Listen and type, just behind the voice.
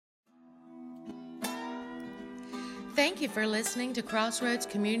Thank you for listening to Crossroads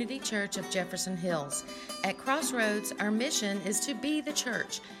Community Church of Jefferson Hills. At Crossroads, our mission is to be the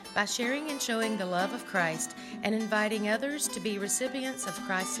church by sharing and showing the love of Christ and inviting others to be recipients of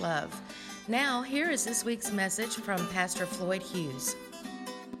Christ's love. Now, here is this week's message from Pastor Floyd Hughes.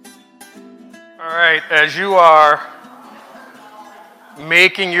 All right, as you are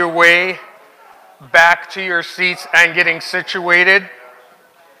making your way back to your seats and getting situated,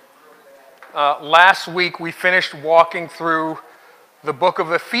 last week we finished walking through the book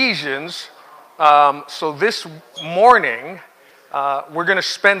of Ephesians. So this morning, we're going to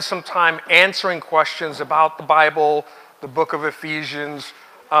spend some time answering questions about the Bible, the book of Ephesians,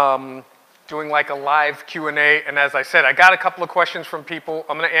 doing like a live Q&A. And as I said, I got a couple of questions from people.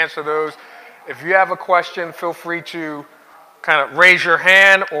 I'm going to answer those. If you have a question, feel free to kind of raise your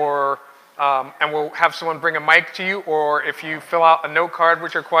hand, or and we'll have someone bring a mic to you. Or if you fill out a note card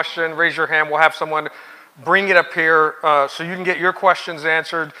with your question, raise your hand. We'll have someone bring it up here so you can get your questions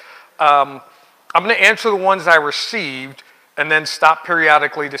answered. I'm going to answer the ones I received and then stop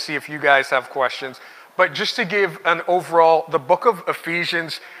periodically to see if you guys have questions. But just to give an overall, the book of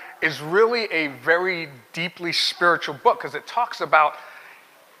Ephesians is really a very deeply spiritual book because it talks about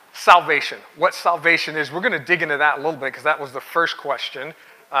salvation, what salvation is. We're going to dig into that a little bit because that was the first question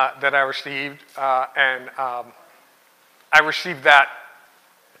that I received. And I received that.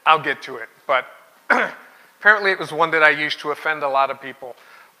 I'll get to it. But apparently it was one that I used to offend a lot of people.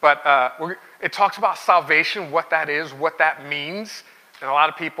 But it talks about salvation, what that is, what that means. And a lot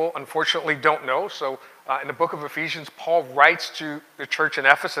of people, unfortunately, don't know. So in the book of Ephesians, Paul writes to the church in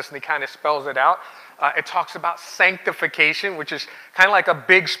Ephesus, and he kind of spells it out. It talks about sanctification, which is kind of like a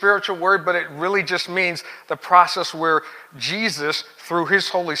big spiritual word, but it really just means the process where Jesus, through his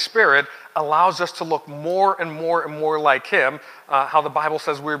Holy Spirit, allows us to look more and more and more like him, how the Bible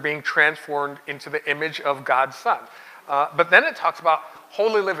says we're being transformed into the image of God's Son. But then it talks about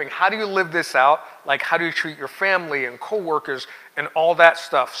holy living. How do you live this out? Like, how do you treat your family and coworkers and all that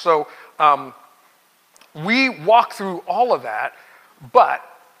stuff? So we walk through all of that, but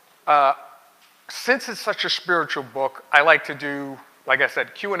since it's such a spiritual book, I like to do, like I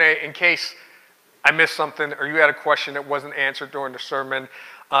said, Q&A in case I missed something or you had a question that wasn't answered during the sermon.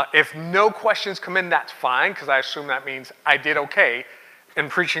 If no questions come in, that's fine, because I assume that means I did okay in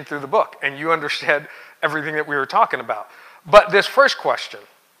preaching through the book and you understood everything that we were talking about. But this first question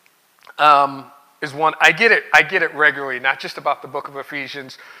is one, I get it regularly, not just about the book of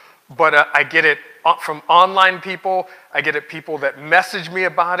Ephesians, but I get it from online people. I get it people that message me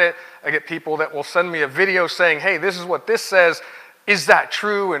about it. I get people that will send me a video saying, hey, this is what this says. Is that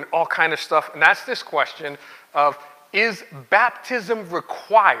true? And all kind of stuff. And that's this question of, is baptism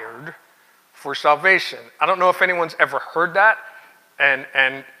required for salvation? I don't know if anyone's ever heard that.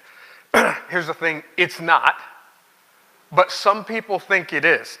 And here's the thing, it's not. But some people think it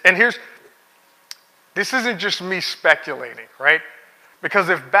is. And this isn't just me speculating, right? Because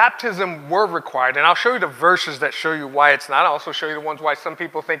if baptism were required, and I'll show you the verses that show you why it's not, I'll also show you the ones why some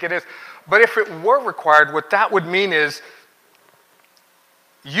people think it is. But if it were required, what that would mean is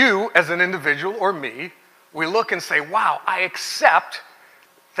you, as an individual, or me, we look and say, wow, I accept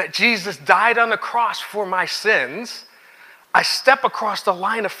that Jesus died on the cross for my sins. I step across the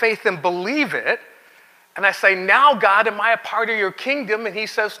line of faith and believe it. And I say, now, God, am I a part of your kingdom? And he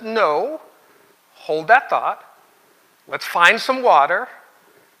says, no, hold that thought. Let's find some water.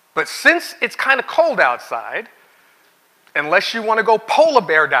 But since it's kind of cold outside, unless you want to go polar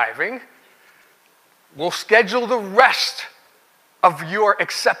bear diving, we'll schedule the rest of your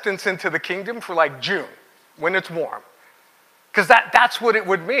acceptance into the kingdom for like June, when it's warm. Because that's what it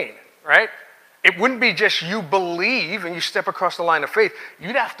would mean, right? It wouldn't be just you believe and you step across the line of faith.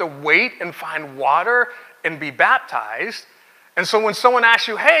 You'd have to wait and find water and be baptized. And so when someone asks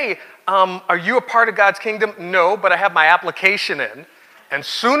you, hey, are you a part of God's kingdom? No, but I have my application in. And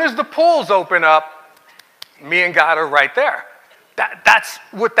soon as the pools open up, me and God are right there. That's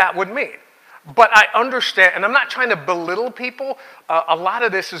what that would mean. But I understand, and I'm not trying to belittle people. A lot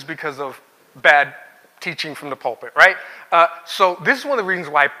of this is because of bad teaching from the pulpit, right? So this is one of the reasons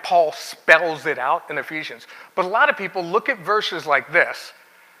why Paul spells it out in Ephesians. But a lot of people look at verses like this,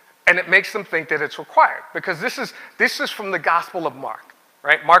 and it makes them think that it's required, because this is from the Gospel of Mark,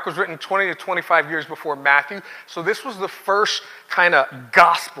 right? Mark was written 20 to 25 years before Matthew, so this was the first kind of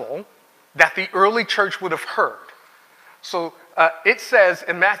gospel that the early church would have heard. So it says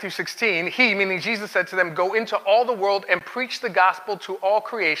in Matthew 16, he, meaning Jesus, said to them, go into all the world and preach the gospel to all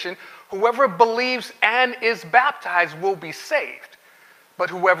creation. Whoever believes and is baptized will be saved, but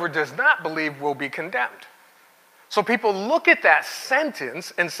whoever does not believe will be condemned. So people look at that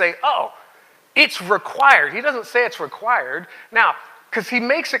sentence and say, oh, It's required. He doesn't say it's required. Now, because he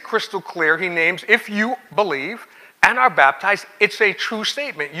makes it crystal clear, he names, if you believe and are baptized, it's a true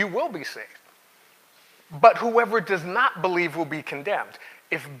statement. You will be saved. But whoever does not believe will be condemned.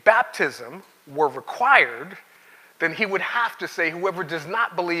 If baptism were required, then he would have to say whoever does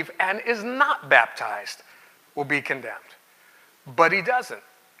not believe and is not baptized will be condemned. But he doesn't.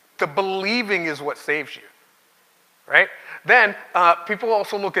 The believing is what saves you, right? Then people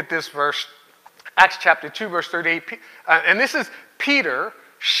also look at this verse, Acts chapter 2, verse 38, and this is Peter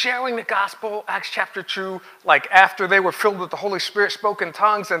sharing the gospel, Acts chapter 2, like after they were filled with the Holy Spirit, spoke in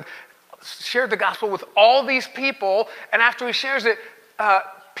tongues, and shared the gospel with all these people. And after he shares it,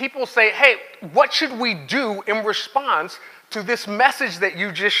 people say, hey, what should we do in response to this message that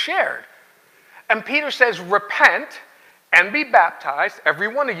you just shared? And Peter says, repent and be baptized, every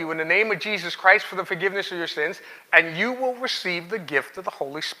one of you, in the name of Jesus Christ for the forgiveness of your sins, and you will receive the gift of the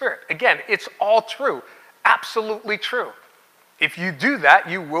Holy Spirit. Again, it's all true, absolutely true. If you do that,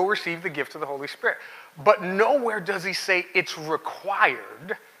 you will receive the gift of the Holy Spirit. But nowhere does he say it's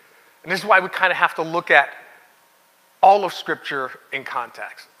required. And this is why we kind of have to look at all of Scripture in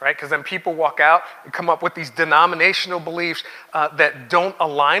context, right? Because then people walk out and come up with these denominational beliefs that don't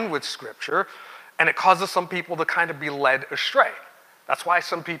align with Scripture, and it causes some people to kind of be led astray. That's why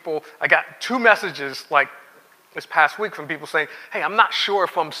some people, I got 2 messages like this past week from people saying, hey, I'm not sure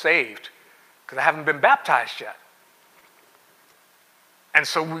if I'm saved because I haven't been baptized yet. And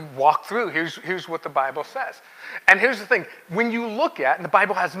so we walk through, here's what the Bible says. And here's the thing, when you look at, and the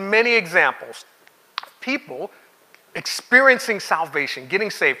Bible has many examples, people experiencing salvation, getting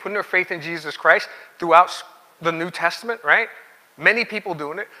saved, putting their faith in Jesus Christ throughout the New Testament, right? Many people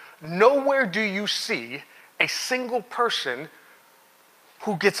doing it. Nowhere do you see a single person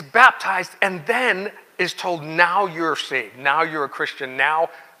who gets baptized and then is told, now you're saved, now you're a Christian, now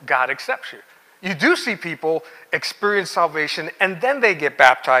God accepts you. You do see people experience salvation and then they get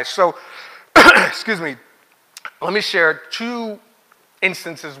baptized. So, excuse me, let me share 2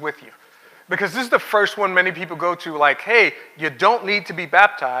 instances with you. Because this is the first one many people go to, like, hey, you don't need to be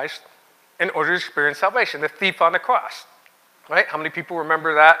baptized in order to experience salvation. The thief on the cross, right? How many people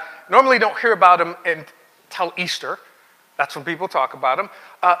remember that? Normally don't hear about him until Easter. That's when people talk about him.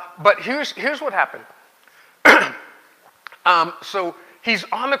 But here's what happened. So he's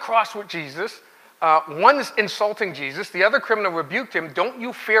on the cross with Jesus. One is insulting Jesus. The other criminal rebuked him. Don't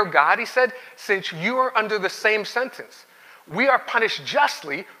you fear God, he said, since you are under the same sentence. We are punished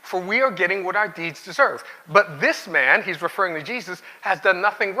justly, for we are getting what our deeds deserve. But this man, he's referring to Jesus, has done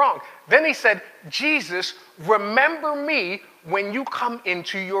nothing wrong. Then he said, Jesus, remember me when you come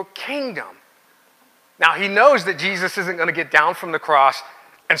into your kingdom. Now he knows that Jesus isn't going to get down from the cross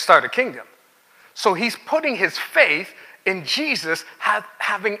and start a kingdom. So he's putting his faith in Jesus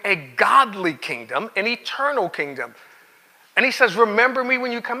having a godly kingdom, an eternal kingdom. And he says, remember me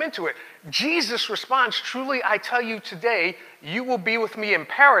when you come into it. Jesus responds, truly I tell you today, you will be with me in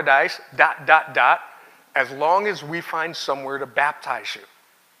paradise, ... as long as we find somewhere to baptize you.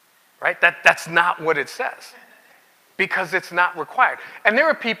 Right? That's not what it says. Because it's not required. And there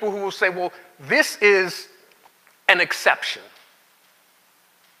are people who will say, well, this is an exception.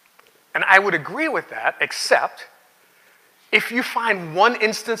 And I would agree with that, except if you find one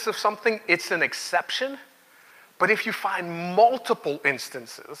instance of something, it's an exception. But if you find multiple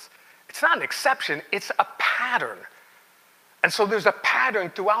instances, it's not an exception, it's a pattern. And so there's a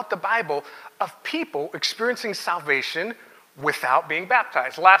pattern throughout the Bible of people experiencing salvation without being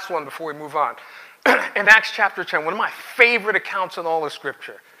baptized. Last one before we move on. In Acts chapter 10, one of my favorite accounts in all of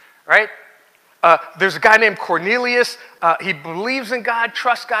Scripture, right? There's a guy named Cornelius. He believes in God,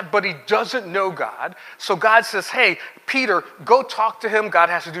 trusts God, but he doesn't know God. So God says, hey, Peter, go talk to him. God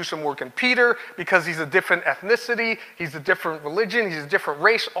has to do some work in Peter because he's a different ethnicity. He's a different religion. He's a different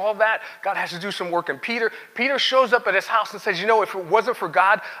race, all that. God has to do some work in Peter. Peter shows up at his house and says, you know, if it wasn't for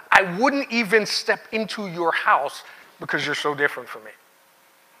God, I wouldn't even step into your house because you're so different from me.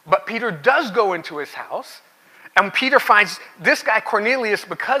 But Peter does go into his house. And Peter finds this guy Cornelius,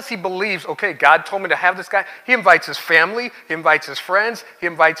 because he believes, okay, God told me to have this guy. He invites his family, he invites his friends, he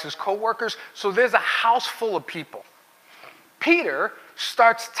invites his co-workers. So there's a house full of people. Peter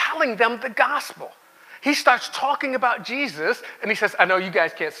starts telling them the gospel. He starts talking about Jesus, and he says, I know you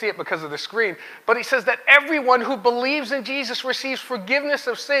guys can't see it because of the screen, but he says that everyone who believes in Jesus receives forgiveness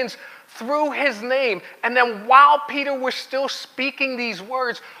of sins through his name. And then while Peter was still speaking these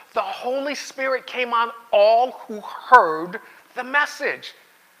words, the Holy Spirit came on all who heard the message.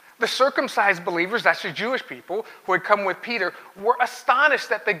 The circumcised believers, that's the Jewish people who had come with Peter, were astonished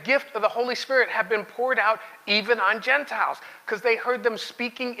that the gift of the Holy Spirit had been poured out even on Gentiles, because they heard them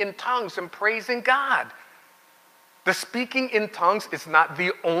speaking in tongues and praising God. The speaking in tongues is not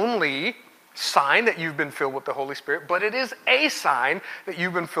the only sign that you've been filled with the Holy Spirit, but it is a sign that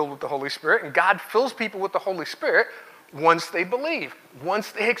you've been filled with the Holy Spirit, and God fills people with the Holy Spirit once they believe,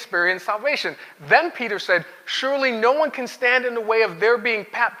 once they experience salvation. Then Peter said, surely no one can stand in the way of their being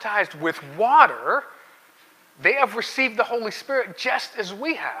baptized with water. They have received the Holy Spirit just as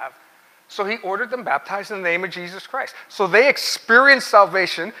we have. So he ordered them baptized in the name of Jesus Christ. So they experienced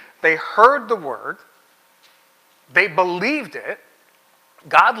salvation. They heard the word. They believed it.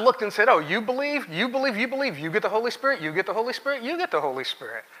 God looked and said, oh, you believe, you believe, you believe. You get the Holy Spirit, you get the Holy Spirit, you get the Holy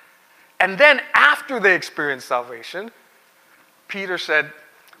Spirit. And then after they experienced salvation, Peter said,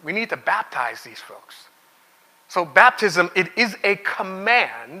 we need to baptize these folks. So baptism, it is a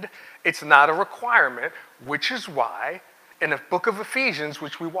command. It's not a requirement, which is why in the book of Ephesians,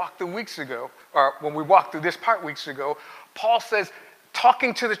 which we walked through weeks ago, or when we walked through this part weeks ago, Paul says,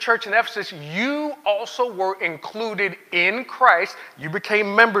 talking to the church in Ephesus, you also were included in Christ. You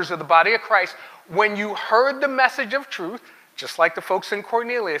became members of the body of Christ when you heard the message of truth, just like the folks in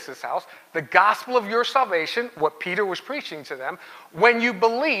Cornelius' house, the gospel of your salvation, what Peter was preaching to them. When you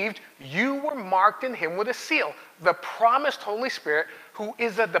believed, you were marked in him with a seal, the promised Holy Spirit, who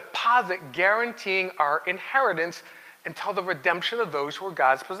is a deposit guaranteeing our inheritance until the redemption of those who are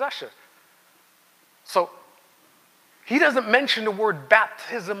God's possession. So he doesn't mention the word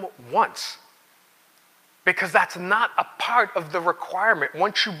baptism once, because that's not a part of the requirement.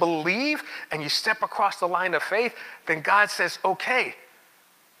 Once you believe and you step across the line of faith, then God says, okay,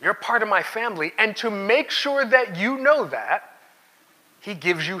 you're part of my family. And to make sure that you know that, he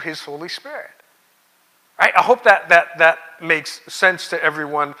gives you his Holy Spirit. Right? I hope that makes sense to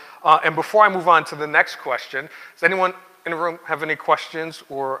everyone. And before I move on to the next question, does anyone in the room have any questions,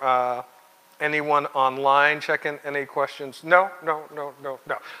 or anyone online checking any questions? No.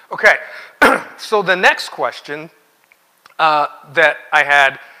 Okay, so the next question that I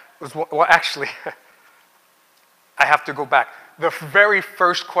had was, well, actually, I have to go back. The very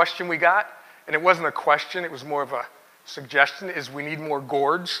first question we got, and it wasn't a question, it was more of a suggestion, is we need more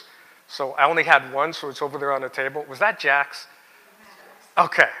gourds. So I only had one, so it's over there on the table. Was that Jack's?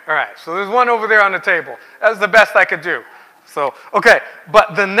 Okay, all right, so there's one over there on the table. That was the best I could do. So, okay,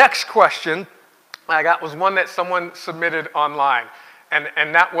 but the next question I got was one that someone submitted online.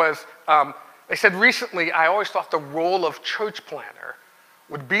 And that was, they said, recently, I always thought the role of church planner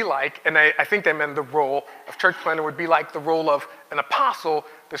would be like, and I think they meant the role of church planner would be like the role of an apostle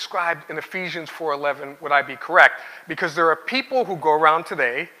described in Ephesians 4:11. Would I be correct? Because there are people who go around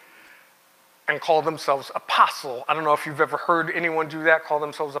today and call themselves apostle. I don't know if you've ever heard anyone do that, call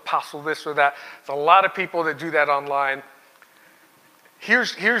themselves apostle this or that. There's a lot of people that do that online.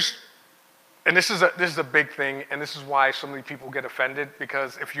 And this is a big thing, and this is why so many people get offended,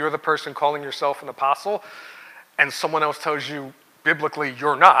 because if you're the person calling yourself an apostle and someone else tells you biblically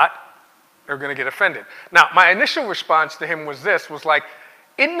you're not, they're going to get offended. Now, my initial response to him was like,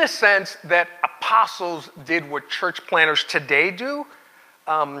 in the sense that apostles did what church planners today do,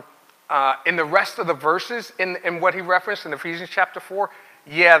 in the rest of the verses, in what he referenced in Ephesians chapter 4,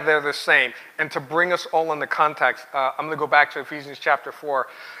 yeah, they're the same. And to bring us all into context, I'm going to go back to Ephesians chapter 4.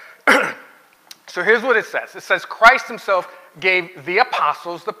 So here's what it says. It says, Christ himself gave the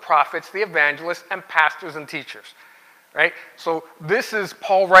apostles, the prophets, the evangelists, and pastors and teachers. Right? So this is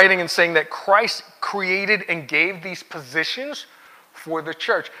Paul writing and saying that Christ created and gave these positions for the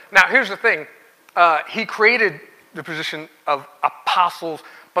church. Now, here's the thing. He created the position of apostles,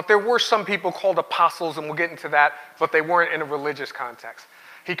 but there were some people called apostles, and we'll get into that, but they weren't in a religious context.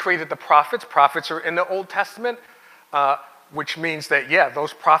 He created the prophets. Prophets are in the Old Testament, which means that, yeah,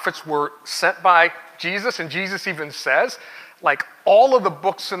 those prophets were sent by Jesus, and Jesus even says, like, all of the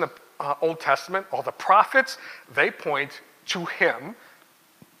books in the Old Testament, all the prophets, they point to him.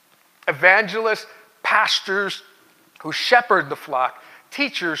 Evangelists, pastors who shepherd the flock,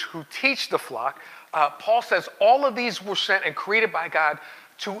 teachers who teach the flock. Paul says all of these were sent and created by God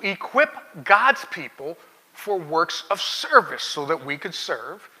to equip God's people for works of service so that we could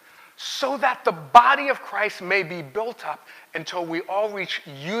serve, so that the body of Christ may be built up until we all reach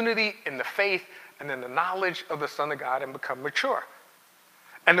unity in the faith and in the knowledge of the Son of God and become mature.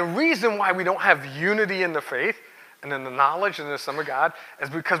 And the reason why we don't have unity in the faith and in the knowledge and in the Son of God is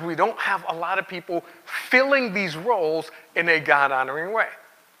because we don't have a lot of people filling these roles in a God-honoring way.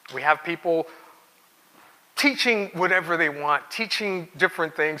 We have people teaching whatever they want, teaching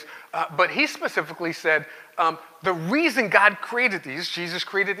different things. But he specifically said, the reason God created these, Jesus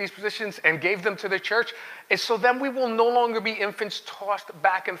created these positions and gave them to the church, is so then we will no longer be infants tossed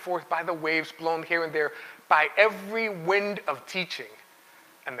back and forth by the waves, blown here and there by every wind of teaching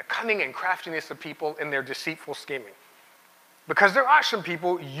and the cunning and craftiness of people in their deceitful scheming. Because there are some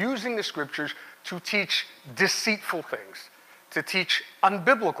people using the scriptures to teach deceitful things, to teach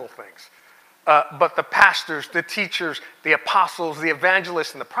unbiblical things. But the pastors, the teachers, the apostles, the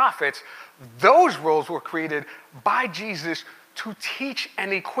evangelists, and the prophets, those roles were created by Jesus to teach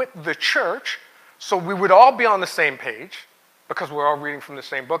and equip the church so we would all be on the same page because we're all reading from the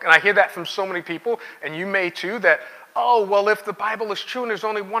same book. And I hear that from so many people, and you may too, that, oh, well, if the Bible is true and there's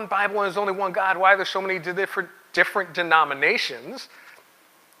only one Bible and there's only one God, why are there so many different denominations?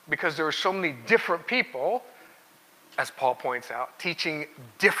 Because there are so many different people, as Paul points out, teaching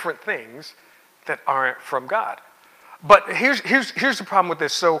different things that aren't from God. But here's the problem with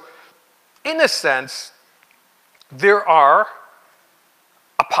this. So, in a sense, there are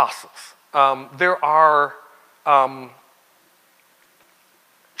apostles. There are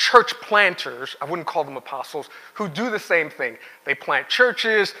church planters, I wouldn't call them apostles, who do the same thing. They plant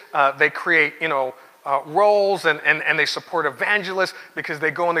churches, they create, roles, and they support evangelists because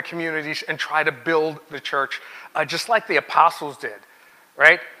they go into communities and try to build the church, just like the apostles did,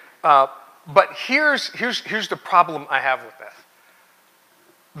 right? But here's the problem I have with this.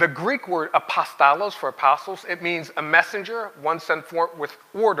 The Greek word apostolos for apostles, it means a messenger, one sent forth with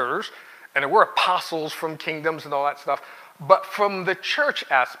orders, and there were apostles from kingdoms and all that stuff. But from the church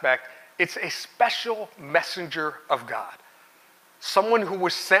aspect, it's a special messenger of God. Someone who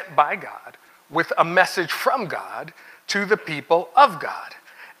was sent by God with a message from God to the people of God.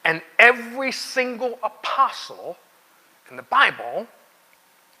 And every single apostle in the Bible,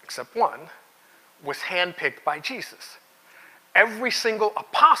 except one, was handpicked by Jesus. Every single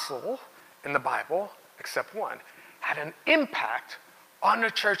apostle in the Bible, except one, had an impact on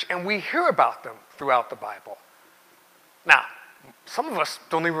the church, and we hear about them throughout the Bible. Now, some of us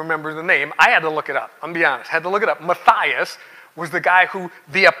don't even remember the name. I had to look it up. I'm going to be honest. I had to look it up. Matthias was the guy who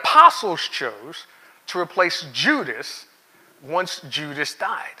the apostles chose to replace Judas once Judas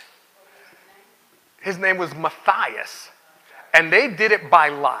died. His name was Matthias, and they did it by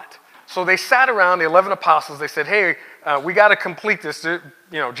lot. So they sat around, the 11 apostles, they said, hey, we got to complete this.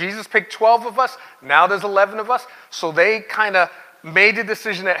 Jesus picked 12 of us, now there's 11 of us. So they kind of made a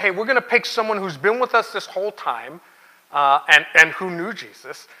decision that, hey, we're going to pick someone who's been with us this whole time and who knew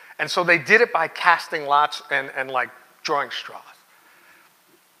Jesus. And so they did it by casting lots and like drawing straws.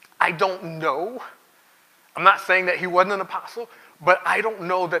 I don't know. I'm not saying that he wasn't an apostle, but I don't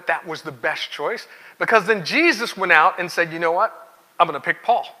know that that was the best choice, because then Jesus went out and said, you know what? I'm going to pick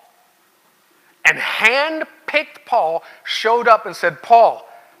Paul. And hand-picked Paul showed up and said, Paul,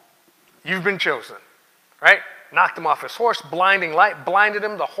 you've been chosen, right? Knocked him off his horse, blinding light, blinded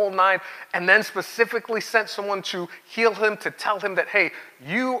him, the whole nine, and then specifically sent someone to heal him, to tell him that, hey,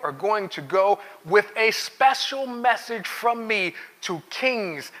 you are going to go with a special message from me to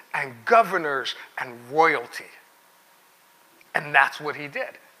kings and governors and royalty. And that's what he did.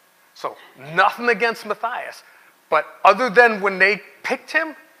 So nothing against Matthias, but other than when they picked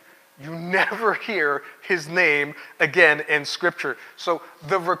him, you never hear his name again in Scripture. So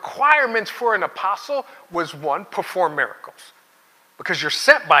the requirements for an apostle was, one, perform miracles. Because you're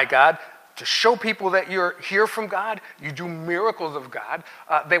sent by God to show people that you're here from God. You do miracles of God.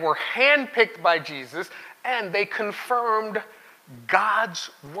 They were handpicked by Jesus, and they confirmed God's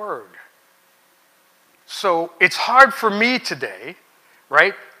word. So it's hard for me today,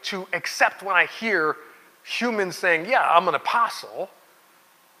 right, to accept when I hear humans saying, yeah, I'm an apostle.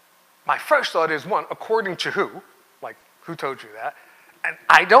 My first thought is, one, according to who? Like, who told you that? And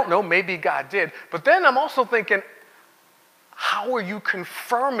I don't know, maybe God did. But then I'm also thinking, how are you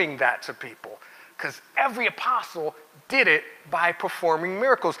confirming that to people? Because every apostle did it by performing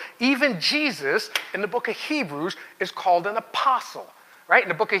miracles. Even Jesus, in the book of Hebrews, is called an apostle, right? In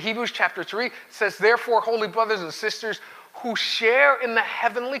the book of Hebrews, chapter 3, it says, therefore, holy brothers and sisters who share in the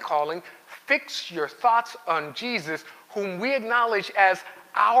heavenly calling, fix your thoughts on Jesus, whom we acknowledge as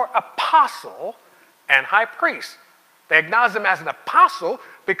our apostle and high priest. They acknowledge him as an apostle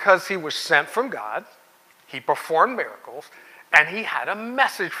because he was sent from God, he performed miracles, and he had a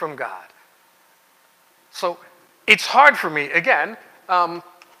message from God. So it's hard for me, again,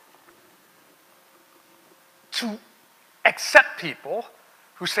 to accept people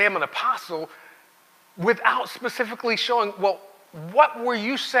who say I'm an apostle without specifically showing, well, what were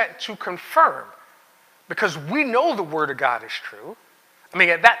you sent to confirm? Because we know the word of God is true. I mean,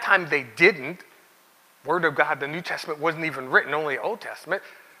 at that time they didn't. Word of God, the New Testament wasn't even written, only Old Testament.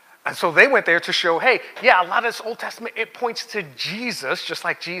 And so they went there to show, hey, yeah, a lot of this Old Testament, it points to Jesus, just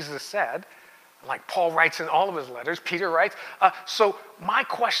like Jesus said. Like Paul writes in all of his letters, Peter writes. So my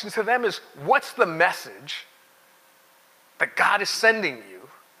question to them is, what's the message that God is sending you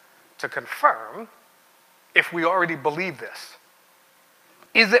to confirm if we already believe this?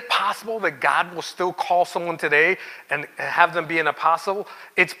 Is it possible that God will still call someone today and have them be an apostle?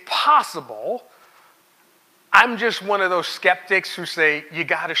 It's possible. I'm just one of those skeptics who say, you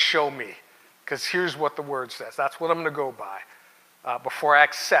got to show me, because here's what the word says. That's what I'm going to go by before I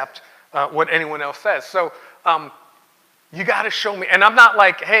accept what anyone else says. So you got to show me. And I'm not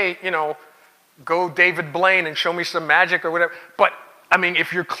like, hey, go David Blaine and show me some magic or whatever. But, I mean,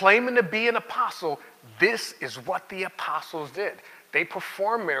 if you're claiming to be an apostle, this is what the apostles did. They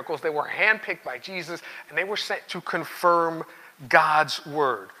performed miracles. They were handpicked by Jesus, and they were sent to confirm God's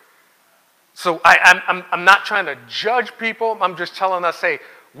word. So I'm not trying to judge people. I'm just telling us, hey,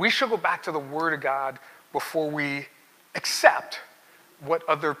 we should go back to the word of God before we accept what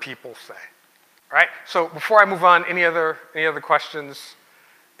other people say. All right? So before I move on, any other questions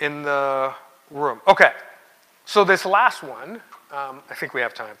in the room? Okay. So this last one, I think we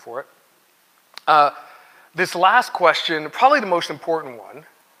have time for it. This last question, probably the most important one,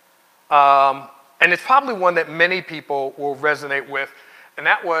 and it's probably one that many people will resonate with, and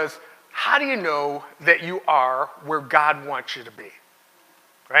that was, how do you know that you are where God wants you to be?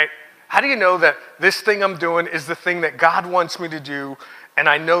 Right? How do you know that this thing I'm doing is the thing that God wants me to do, and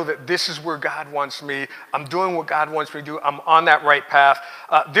I know that this is where God wants me, I'm doing what God wants me to do, I'm on that right path?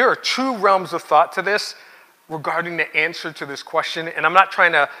 There are two realms of thought to this regarding the answer to this question, and I'm not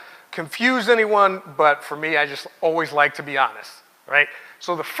trying to confuse anyone, but for me, I just always like to be honest, right?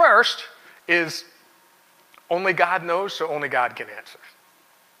 So the first is only God knows, so only God can answer,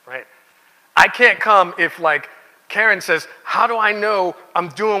 right? I can't come if, like, Karen says, how do I know I'm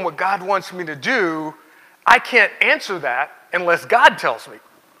doing what God wants me to do? I can't answer that unless God tells me,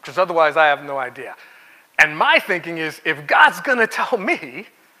 because otherwise I have no idea. And my thinking is, if God's going to tell me,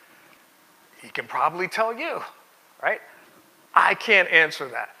 he can probably tell you, right? I can't answer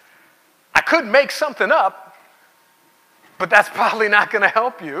that. I could make something up, but that's probably not going to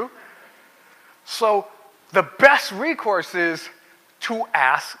help you. So the best recourse is to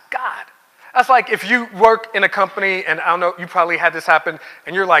ask God. That's like if you work in a company, and I don't know, you probably had this happen,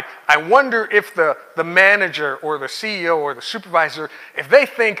 and you're like, I wonder if the manager or the CEO or the supervisor, if they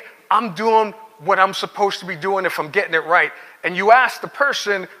think I'm doing what I'm supposed to be doing, if I'm getting it right, and you ask the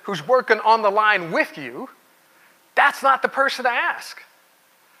person who's working on the line with you, that's not the person to ask.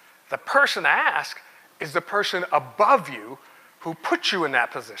 The person to ask is the person above you who put you in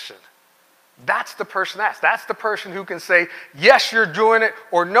that position. That's the person to ask. That's the person who can say, yes, you're doing it,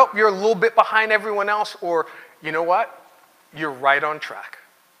 or nope, you're a little bit behind everyone else, or you know what? You're right on track.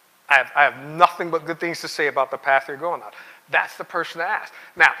 I have nothing but good things to say about the path you're going on. That's the person to ask.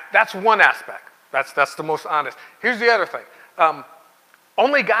 Now, that's one aspect. That's the most honest. Here's the other thing.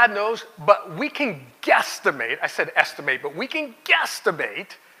 Only God knows, but we can guesstimate. I said estimate, but we can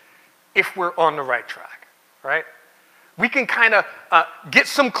guesstimate if we're on the right track, right? We can kind of get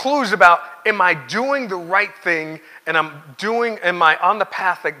some clues about, am I doing the right thing, and am I on the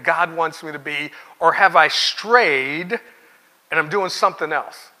path that God wants me to be, or have I strayed and I'm doing something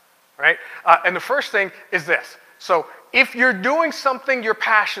else, right? And the first thing is this. So if you're doing something you're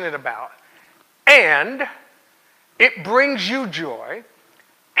passionate about, and it brings you joy,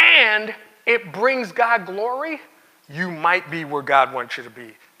 and it brings God glory, you might be where God wants you to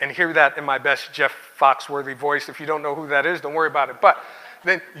be. And hear that in my best Jeff Foxworthy voice. If you don't know who that is, don't worry about it. But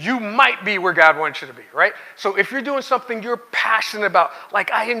then you might be where God wants you to be, right? So if you're doing something you're passionate about,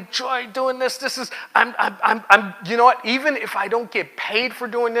 like I enjoy doing this, I'm you know what? Even if I don't get paid for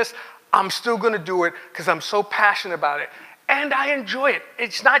doing this, I'm still going to do it because I'm so passionate about it. And I enjoy it.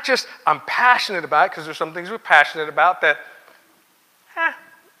 It's not just I'm passionate about it, because there's some things we're passionate about that,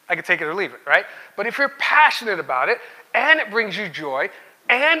 I can take it or leave it, right? But if you're passionate about it and it brings you joy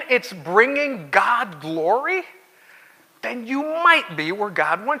and it's bringing God glory, then you might be where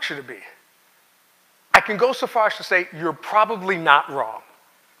God wants you to be. I can go so far as to say you're probably not wrong.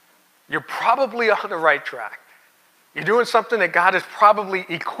 You're probably on the right track. You're doing something that God has probably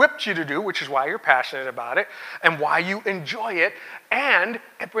equipped you to do, which is why you're passionate about it and why you enjoy it, and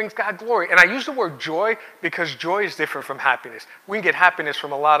it brings God glory. And I use the word joy because joy is different from happiness. We can get happiness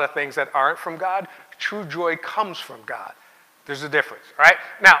from a lot of things that aren't from God. True joy comes from God. There's a difference, all right?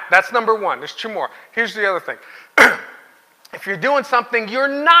 Now, that's number one. There's two more. Here's the other thing. If you're doing something you're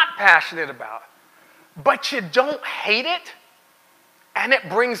not passionate about, but you don't hate it, and it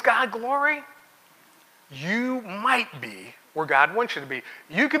brings God glory, you might be where God wants you to be.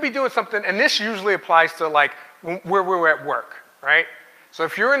 You could be doing something, and this usually applies to like where we're at work, right? So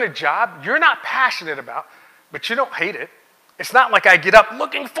if you're in a job you're not passionate about, but you don't hate it. It's not like I get up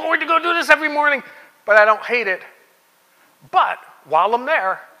looking forward to go do this every morning, but I don't hate it. But while I'm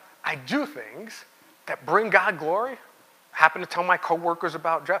there, I do things that bring God glory. I happen to tell my coworkers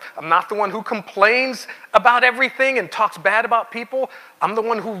about Jeff. I'm not the one who complains about everything and talks bad about people. I'm the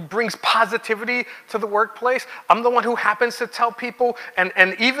one who brings positivity to the workplace. I'm the one who happens to tell people, and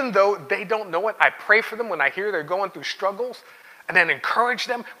even though they don't know it, I pray for them when I hear they're going through struggles, and then encourage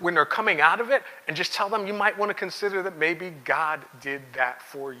them when they're coming out of it, and just tell them you might want to consider that maybe God did that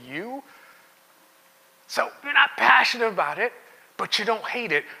for you. So you're not passionate about it, but you don't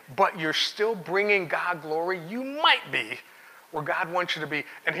hate it, but you're still bringing God glory. You might be where God wants you to be.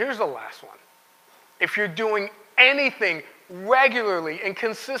 And here's the last one. If you're doing anything regularly and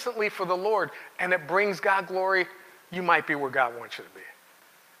consistently for the Lord and it brings God glory, you might be where God wants you to be.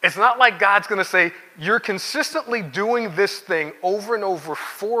 It's not like God's going to say, you're consistently doing this thing over and over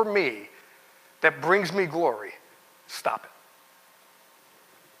for me that brings me glory. Stop it.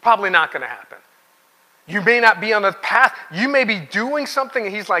 Probably not going to happen. You may not be on the path. You may be doing something,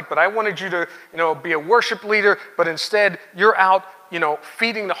 and he's like, but I wanted you to, be a worship leader, but instead you're out,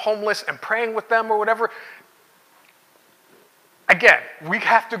 feeding the homeless and praying with them or whatever. Again, we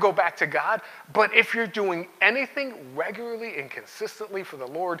have to go back to God, but if you're doing anything regularly and consistently for the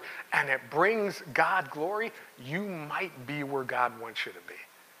Lord and it brings God glory, you might be where God wants you to be.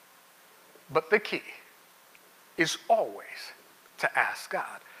 But the key is always to ask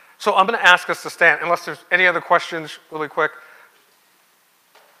God. So I'm going to ask us to stand, unless there's any other questions really quick.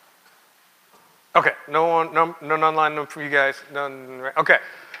 Okay, no online, none for you guys. None. Okay,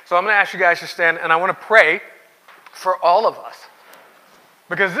 so I'm going to ask you guys to stand, and I want to pray for all of us.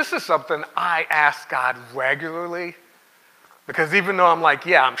 Because this is something I ask God regularly. Because even though I'm like,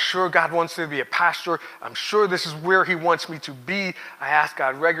 yeah, I'm sure God wants me to be a pastor. I'm sure this is where he wants me to be. I ask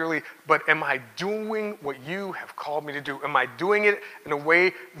God regularly, but am I doing what you have called me to do? Am I doing it in a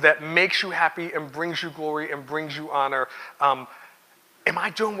way that makes you happy and brings you glory and brings you honor? Am I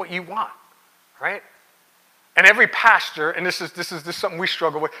doing what you want, right? And every pastor, and this is something we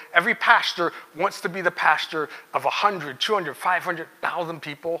struggle with, every pastor wants to be the pastor of 100, 200, 500,000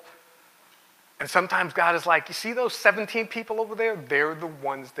 people. And sometimes God is like, you see those 17 people over there? They're the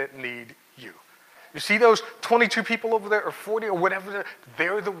ones that need you. You see those 22 people over there or 40 or whatever?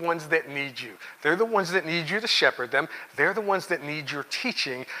 They're the ones that need you. They're the ones that need you to shepherd them. They're the ones that need your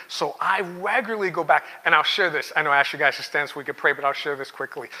teaching. So I regularly go back, and I'll share this. I know I asked you guys to stand so we could pray, but I'll share this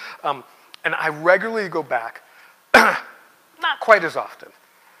quickly. And I regularly go back, not quite as often,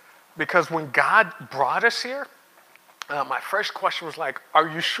 because when God brought us here, my first question was like, are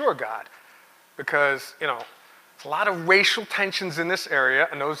you sure, God? Because, there's a lot of racial tensions in this area,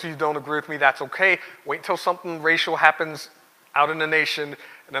 and those of you who don't agree with me, that's okay. Wait until something racial happens out in the nation,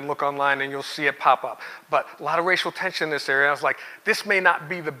 and then look online and you'll see it pop up. But a lot of racial tension in this area. I was like, this may not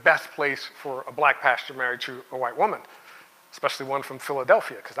be the best place for a black pastor married to a white woman, especially one from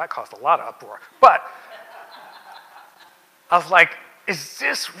Philadelphia, because that caused a lot of uproar. But I was like, is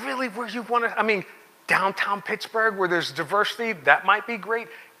this really where you want to, downtown Pittsburgh where there's diversity, that might be great.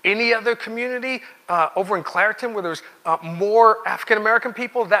 Any other community over in Clareton where there's more African-American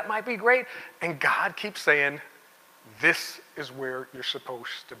people, that might be great. And God keeps saying, this is where you're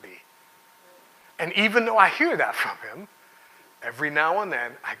supposed to be. And even though I hear that from him, every now and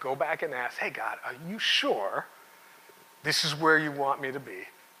then I go back and ask, hey God, are you sure this is where you want me to be?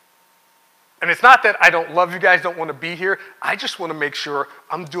 And it's not that I don't love you guys, don't want to be here. I just want to make sure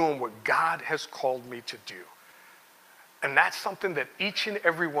I'm doing what God has called me to do. And that's something that each and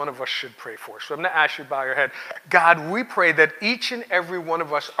every one of us should pray for. So I'm going to ask you to bow your head. God, we pray that each and every one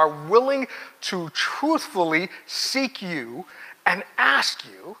of us are willing to truthfully seek you and ask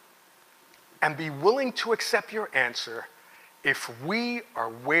you and be willing to accept your answer if we are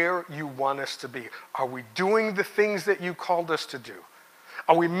where you want us to be. Are we doing the things that you called us to do?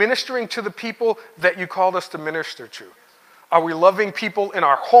 Are we ministering to the people that you called us to minister to? Are we loving people in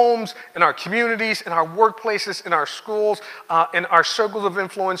our homes, in our communities, in our workplaces, in our schools, in our circles of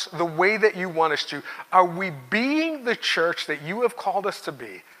influence, the way that you want us to? Are we being the church that you have called us to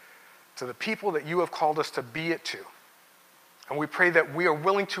be, to the people that you have called us to be it to? And we pray that we are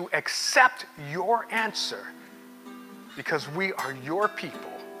willing to accept your answer because we are your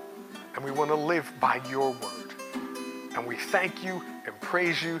people and we want to live by your word. And we thank you and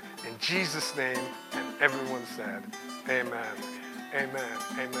praise you in Jesus' name. And everyone said, amen, amen,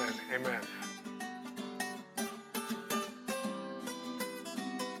 amen, amen.